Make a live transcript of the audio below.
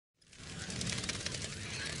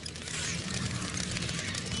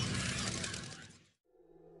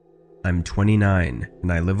I'm 29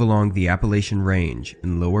 and I live along the Appalachian Range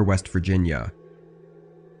in lower West Virginia.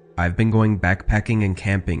 I've been going backpacking and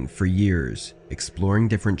camping for years, exploring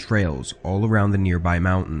different trails all around the nearby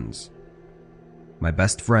mountains. My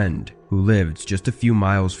best friend, who lived just a few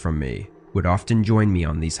miles from me, would often join me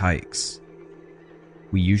on these hikes.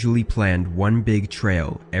 We usually planned one big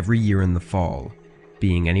trail every year in the fall,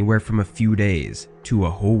 being anywhere from a few days to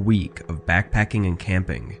a whole week of backpacking and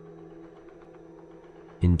camping.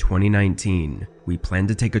 In 2019, we planned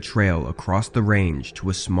to take a trail across the range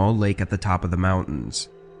to a small lake at the top of the mountains.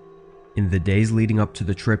 In the days leading up to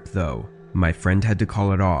the trip though, my friend had to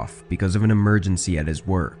call it off because of an emergency at his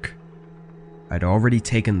work. I'd already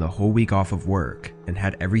taken the whole week off of work and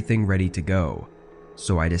had everything ready to go,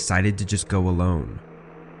 so I decided to just go alone.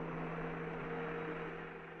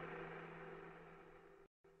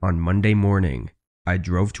 On Monday morning, I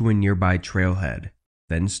drove to a nearby trailhead,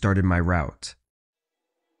 then started my route.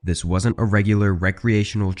 This wasn't a regular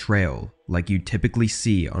recreational trail like you'd typically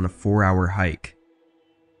see on a 4-hour hike.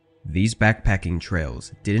 These backpacking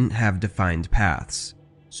trails didn't have defined paths,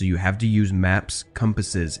 so you have to use maps,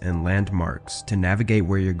 compasses, and landmarks to navigate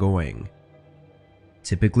where you're going.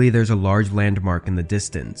 Typically there's a large landmark in the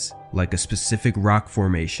distance, like a specific rock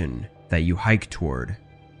formation that you hike toward,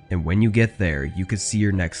 and when you get there you could see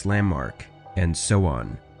your next landmark, and so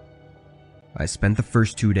on. I spent the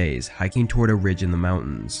first 2 days hiking toward a ridge in the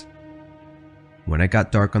mountains. When it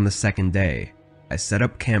got dark on the second day, I set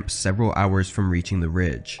up camp several hours from reaching the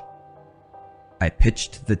ridge. I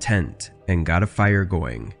pitched the tent and got a fire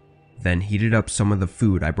going, then heated up some of the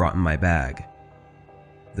food I brought in my bag.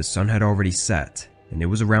 The sun had already set, and it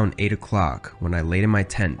was around 8 o'clock when I laid in my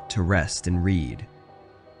tent to rest and read.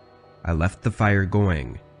 I left the fire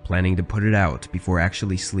going, planning to put it out before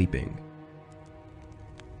actually sleeping.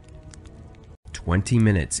 20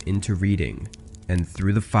 minutes into reading, and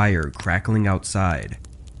through the fire crackling outside,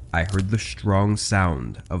 I heard the strong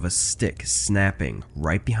sound of a stick snapping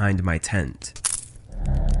right behind my tent.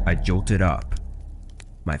 I jolted up.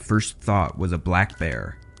 My first thought was a black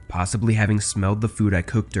bear, possibly having smelled the food I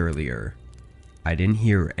cooked earlier. I didn't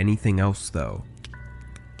hear anything else though.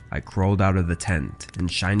 I crawled out of the tent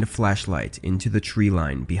and shined a flashlight into the tree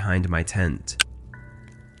line behind my tent.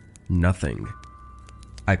 Nothing.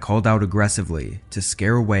 I called out aggressively to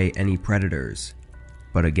scare away any predators,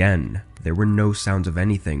 but again, there were no sounds of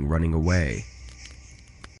anything running away.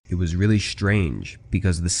 It was really strange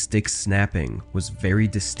because the stick snapping was very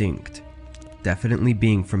distinct, definitely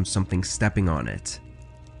being from something stepping on it.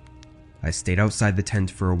 I stayed outside the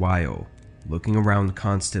tent for a while, looking around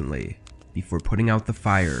constantly before putting out the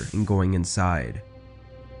fire and going inside.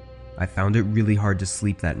 I found it really hard to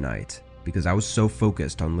sleep that night because I was so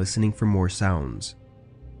focused on listening for more sounds.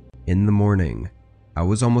 In the morning, I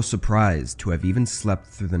was almost surprised to have even slept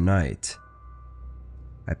through the night.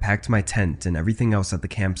 I packed my tent and everything else at the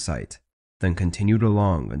campsite, then continued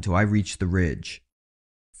along until I reached the ridge.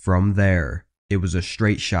 From there, it was a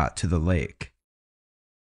straight shot to the lake.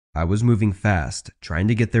 I was moving fast, trying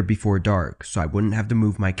to get there before dark so I wouldn't have to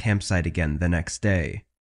move my campsite again the next day.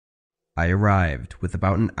 I arrived with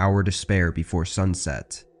about an hour to spare before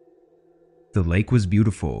sunset. The lake was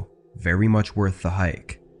beautiful, very much worth the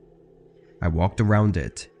hike. I walked around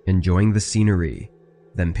it, enjoying the scenery,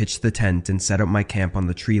 then pitched the tent and set up my camp on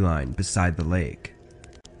the tree line beside the lake.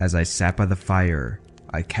 As I sat by the fire,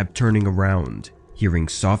 I kept turning around, hearing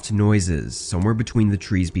soft noises somewhere between the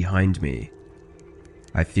trees behind me.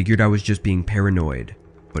 I figured I was just being paranoid,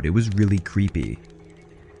 but it was really creepy.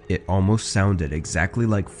 It almost sounded exactly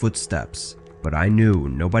like footsteps, but I knew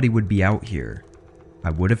nobody would be out here. I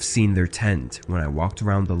would have seen their tent when I walked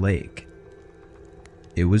around the lake.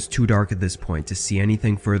 It was too dark at this point to see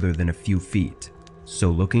anything further than a few feet, so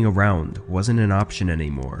looking around wasn't an option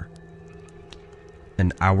anymore.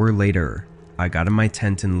 An hour later, I got in my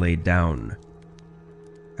tent and laid down.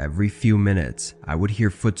 Every few minutes, I would hear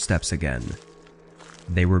footsteps again.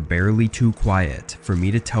 They were barely too quiet for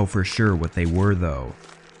me to tell for sure what they were though.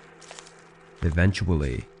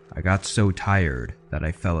 Eventually, I got so tired that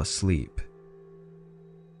I fell asleep.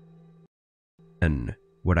 Then,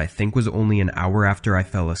 what I think was only an hour after I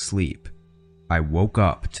fell asleep, I woke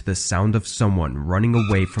up to the sound of someone running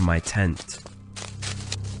away from my tent.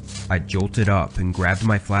 I jolted up and grabbed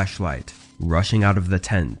my flashlight, rushing out of the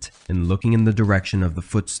tent and looking in the direction of the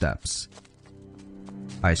footsteps.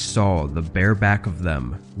 I saw the bare back of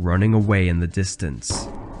them running away in the distance.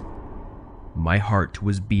 My heart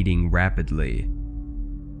was beating rapidly.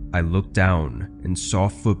 I looked down and saw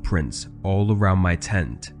footprints all around my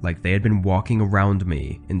tent like they had been walking around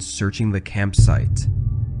me and searching the campsite.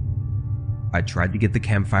 I tried to get the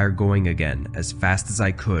campfire going again as fast as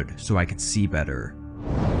I could so I could see better.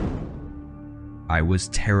 I was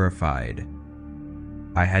terrified.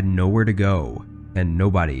 I had nowhere to go and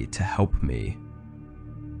nobody to help me.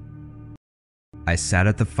 I sat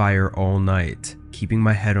at the fire all night, keeping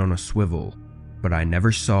my head on a swivel, but I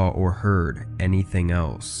never saw or heard anything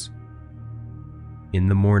else. In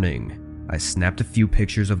the morning, I snapped a few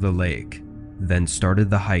pictures of the lake, then started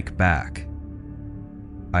the hike back.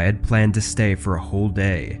 I had planned to stay for a whole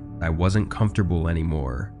day. I wasn't comfortable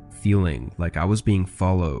anymore, feeling like I was being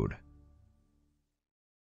followed.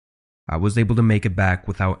 I was able to make it back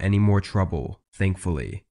without any more trouble,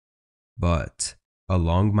 thankfully. But,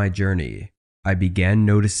 along my journey, I began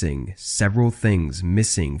noticing several things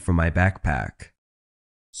missing from my backpack.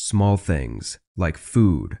 Small things, like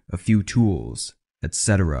food, a few tools,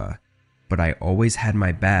 etc., but I always had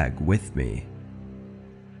my bag with me.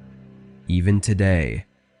 Even today,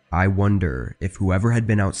 I wonder if whoever had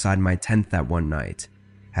been outside my tent that one night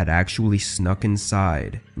had actually snuck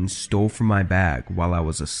inside and stole from my bag while I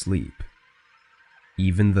was asleep.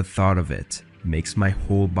 Even the thought of it makes my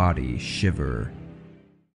whole body shiver.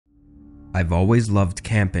 I've always loved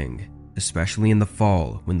camping, especially in the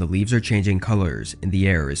fall when the leaves are changing colors and the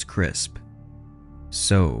air is crisp.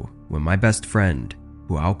 So, when my best friend,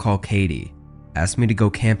 who I'll call Katie, asked me to go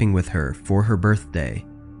camping with her for her birthday,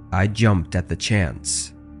 I jumped at the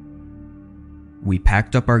chance. We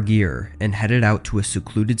packed up our gear and headed out to a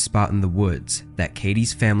secluded spot in the woods that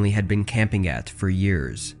Katie's family had been camping at for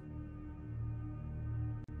years.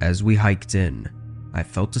 As we hiked in, I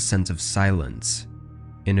felt a sense of silence.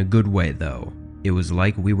 In a good way though, it was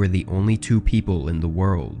like we were the only two people in the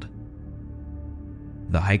world.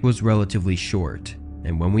 The hike was relatively short,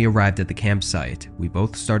 and when we arrived at the campsite, we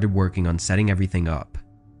both started working on setting everything up.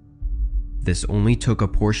 This only took a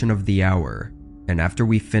portion of the hour, and after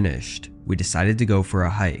we finished, we decided to go for a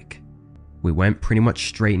hike. We went pretty much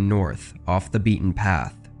straight north, off the beaten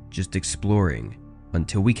path, just exploring,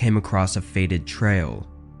 until we came across a faded trail.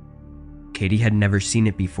 Katie had never seen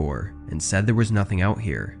it before and said there was nothing out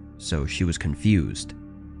here, so she was confused.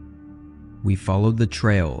 We followed the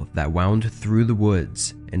trail that wound through the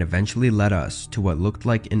woods and eventually led us to what looked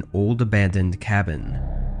like an old abandoned cabin.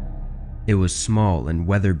 It was small and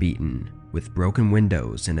weather-beaten, with broken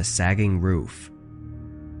windows and a sagging roof.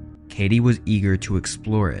 Katie was eager to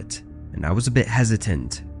explore it, and I was a bit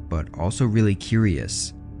hesitant, but also really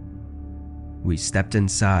curious. We stepped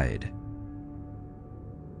inside.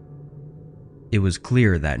 It was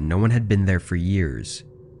clear that no one had been there for years.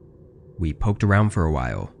 We poked around for a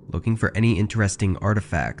while, looking for any interesting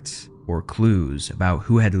artifacts or clues about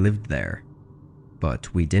who had lived there,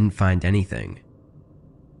 but we didn't find anything.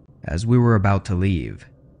 As we were about to leave,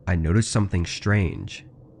 I noticed something strange.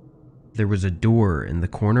 There was a door in the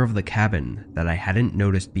corner of the cabin that I hadn't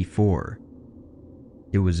noticed before.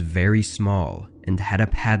 It was very small and had a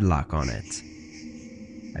padlock on it.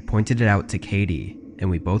 I pointed it out to Katie, and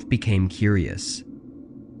we both became curious.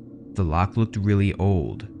 The lock looked really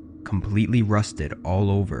old, completely rusted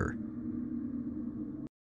all over.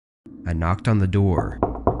 I knocked on the door,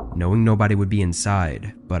 knowing nobody would be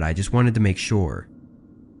inside, but I just wanted to make sure.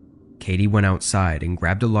 Katie went outside and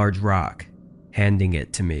grabbed a large rock, handing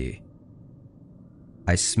it to me.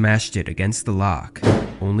 I smashed it against the lock,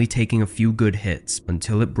 only taking a few good hits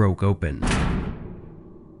until it broke open.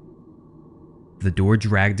 The door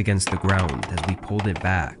dragged against the ground as we pulled it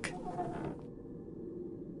back.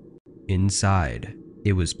 Inside,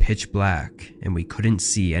 it was pitch black and we couldn't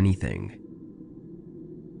see anything.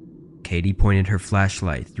 Katie pointed her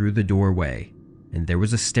flashlight through the doorway, and there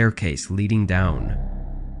was a staircase leading down.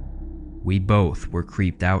 We both were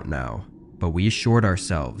creeped out now, but we assured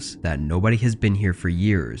ourselves that nobody has been here for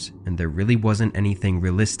years and there really wasn't anything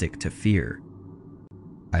realistic to fear.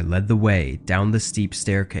 I led the way down the steep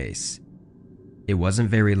staircase. It wasn't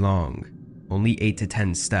very long, only 8 to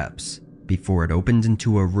 10 steps, before it opened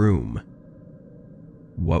into a room.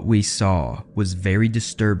 What we saw was very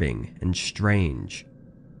disturbing and strange.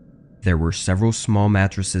 There were several small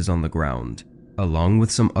mattresses on the ground, along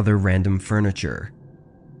with some other random furniture.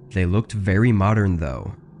 They looked very modern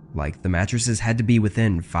though, like the mattresses had to be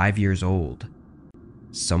within 5 years old.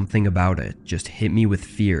 Something about it just hit me with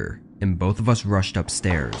fear, and both of us rushed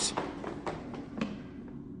upstairs.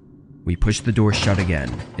 We pushed the door shut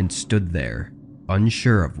again and stood there,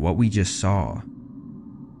 unsure of what we just saw.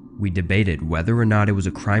 We debated whether or not it was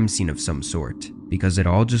a crime scene of some sort, because it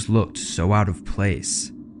all just looked so out of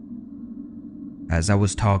place. As I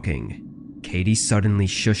was talking, Katie suddenly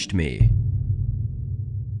shushed me.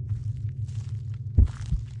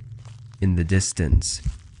 In the distance,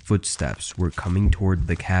 footsteps were coming toward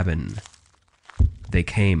the cabin. They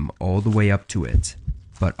came all the way up to it,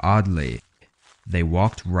 but oddly, they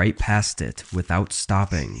walked right past it without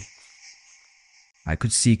stopping. I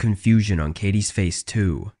could see confusion on Katie's face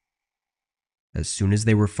too. As soon as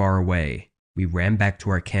they were far away, we ran back to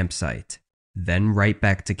our campsite, then right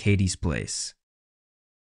back to Katie's place.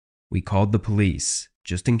 We called the police,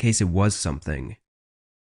 just in case it was something.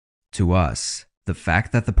 To us, the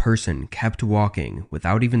fact that the person kept walking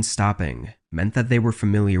without even stopping meant that they were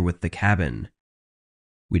familiar with the cabin.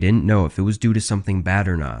 We didn't know if it was due to something bad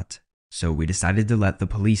or not, so we decided to let the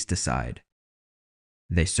police decide.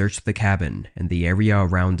 They searched the cabin and the area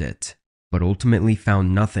around it, but ultimately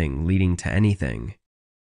found nothing leading to anything.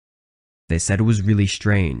 They said it was really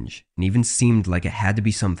strange and even seemed like it had to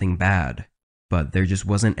be something bad, but there just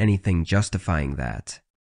wasn't anything justifying that.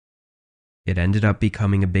 It ended up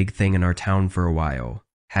becoming a big thing in our town for a while,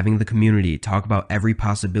 having the community talk about every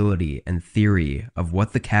possibility and theory of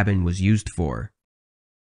what the cabin was used for.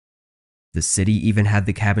 The city even had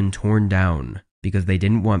the cabin torn down because they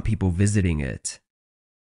didn't want people visiting it.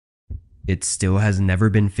 It still has never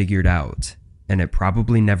been figured out, and it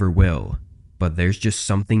probably never will, but there's just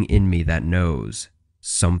something in me that knows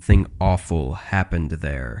something awful happened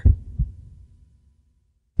there.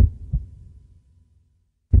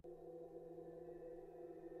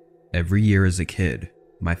 Every year as a kid,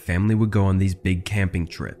 my family would go on these big camping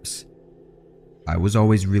trips. I was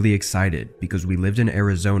always really excited because we lived in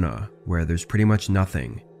Arizona where there's pretty much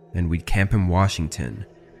nothing, and we'd camp in Washington.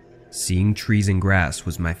 Seeing trees and grass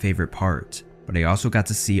was my favorite part, but I also got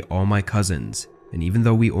to see all my cousins, and even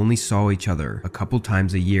though we only saw each other a couple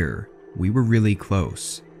times a year, we were really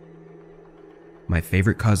close. My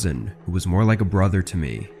favorite cousin, who was more like a brother to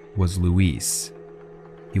me, was Luis.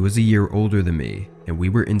 He was a year older than me, and we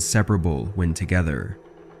were inseparable when together.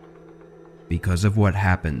 Because of what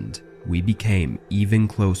happened, we became even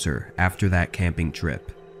closer after that camping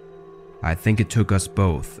trip. I think it took us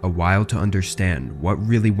both a while to understand what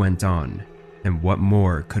really went on and what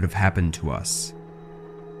more could have happened to us.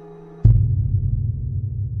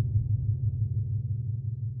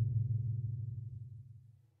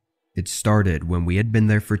 It started when we had been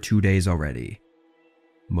there for 2 days already.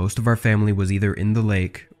 Most of our family was either in the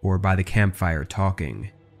lake or by the campfire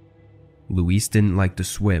talking. Luis didn't like to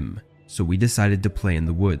swim, so we decided to play in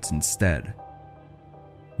the woods instead.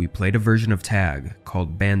 We played a version of tag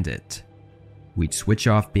called Bandit. We'd switch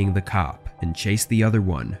off being the cop and chase the other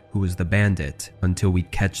one, who was the bandit, until we'd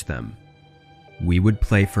catch them. We would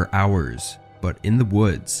play for hours, but in the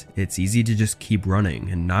woods, it's easy to just keep running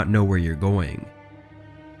and not know where you're going.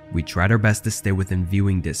 We tried our best to stay within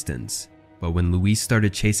viewing distance, but when Luis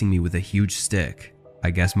started chasing me with a huge stick, I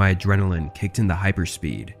guess my adrenaline kicked into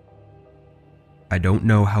hyperspeed. I don't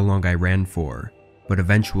know how long I ran for, but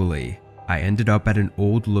eventually, I ended up at an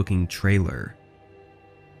old-looking trailer.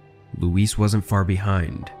 Luis wasn't far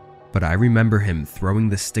behind, but I remember him throwing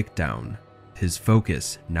the stick down, his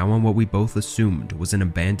focus now on what we both assumed was an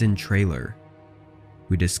abandoned trailer.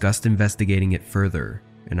 We discussed investigating it further,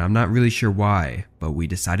 and I'm not really sure why, but we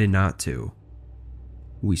decided not to.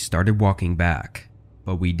 We started walking back,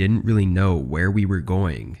 but we didn't really know where we were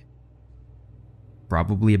going.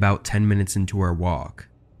 Probably about 10 minutes into our walk,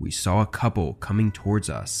 we saw a couple coming towards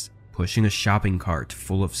us, pushing a shopping cart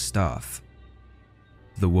full of stuff.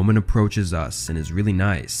 The woman approaches us and is really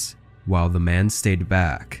nice, while the man stayed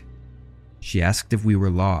back. She asked if we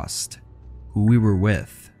were lost, who we were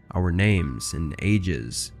with, our names and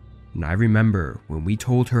ages, and I remember when we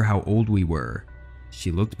told her how old we were,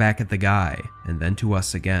 she looked back at the guy and then to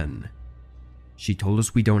us again. She told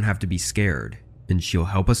us we don't have to be scared, and she'll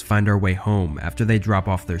help us find our way home after they drop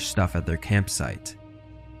off their stuff at their campsite.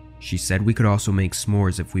 She said we could also make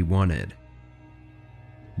s'mores if we wanted.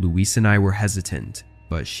 Luis and I were hesitant,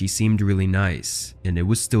 but she seemed really nice, and it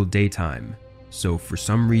was still daytime, so for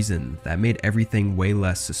some reason that made everything way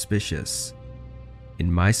less suspicious.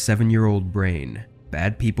 In my 7-year-old brain,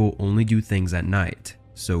 bad people only do things at night,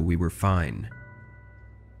 so we were fine.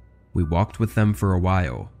 We walked with them for a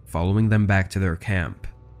while, following them back to their camp.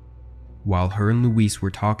 While her and Luis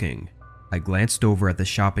were talking, I glanced over at the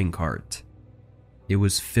shopping cart. It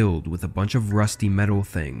was filled with a bunch of rusty metal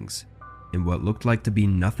things, and what looked like to be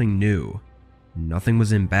nothing new. Nothing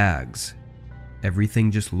was in bags. Everything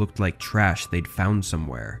just looked like trash they'd found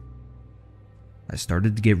somewhere. I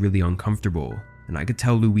started to get really uncomfortable, and I could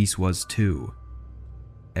tell Luis was too.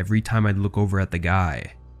 Every time I'd look over at the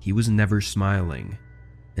guy, he was never smiling,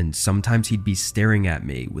 and sometimes he'd be staring at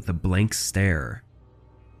me with a blank stare.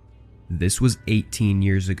 This was 18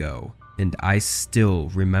 years ago, and I still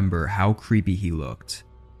remember how creepy he looked.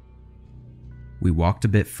 We walked a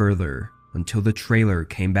bit further until the trailer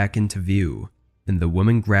came back into view, and the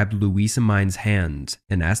woman grabbed Luis and mine's hand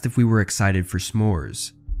and asked if we were excited for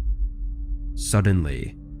s'mores.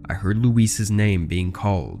 Suddenly, I heard Luis's name being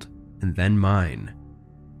called, and then mine.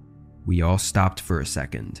 We all stopped for a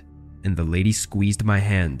second, and the lady squeezed my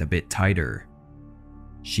hand a bit tighter.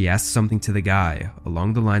 She asked something to the guy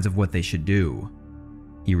along the lines of what they should do.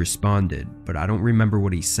 He responded, but I don't remember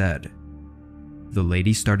what he said. The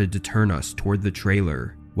lady started to turn us toward the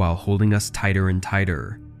trailer while holding us tighter and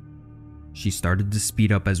tighter. She started to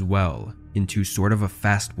speed up as well, into sort of a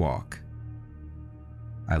fast walk.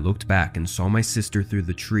 I looked back and saw my sister through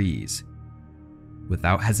the trees.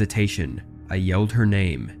 Without hesitation, I yelled her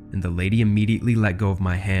name, and the lady immediately let go of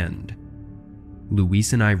my hand.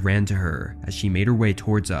 Luis and I ran to her as she made her way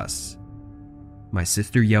towards us. My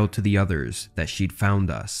sister yelled to the others that she'd found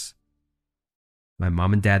us. My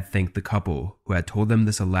mom and dad thanked the couple who had told them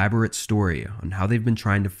this elaborate story on how they've been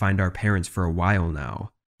trying to find our parents for a while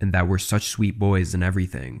now, and that we're such sweet boys and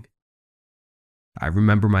everything. I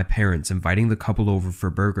remember my parents inviting the couple over for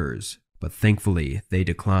burgers, but thankfully they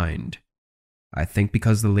declined. I think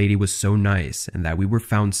because the lady was so nice and that we were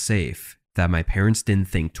found safe, that my parents didn't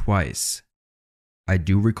think twice. I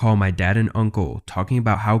do recall my dad and uncle talking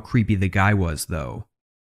about how creepy the guy was though.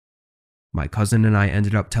 My cousin and I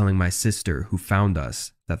ended up telling my sister who found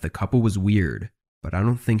us that the couple was weird, but I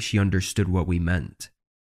don't think she understood what we meant.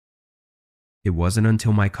 It wasn't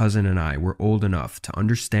until my cousin and I were old enough to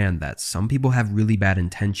understand that some people have really bad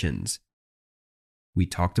intentions. We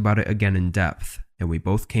talked about it again in depth, and we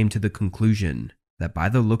both came to the conclusion that by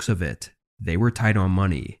the looks of it, they were tight on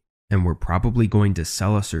money and were probably going to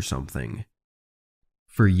sell us or something.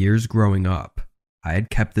 For years growing up, I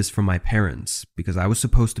had kept this from my parents because I was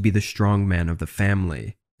supposed to be the strong man of the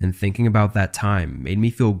family, and thinking about that time made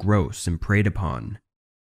me feel gross and preyed upon.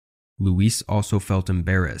 Luis also felt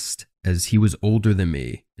embarrassed, as he was older than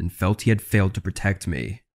me and felt he had failed to protect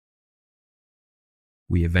me.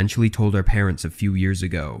 We eventually told our parents a few years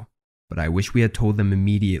ago, but I wish we had told them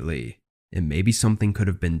immediately, and maybe something could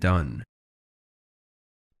have been done.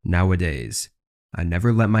 Nowadays, I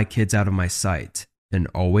never let my kids out of my sight, and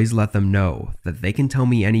always let them know that they can tell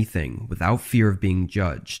me anything without fear of being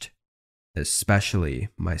judged, especially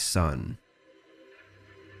my son.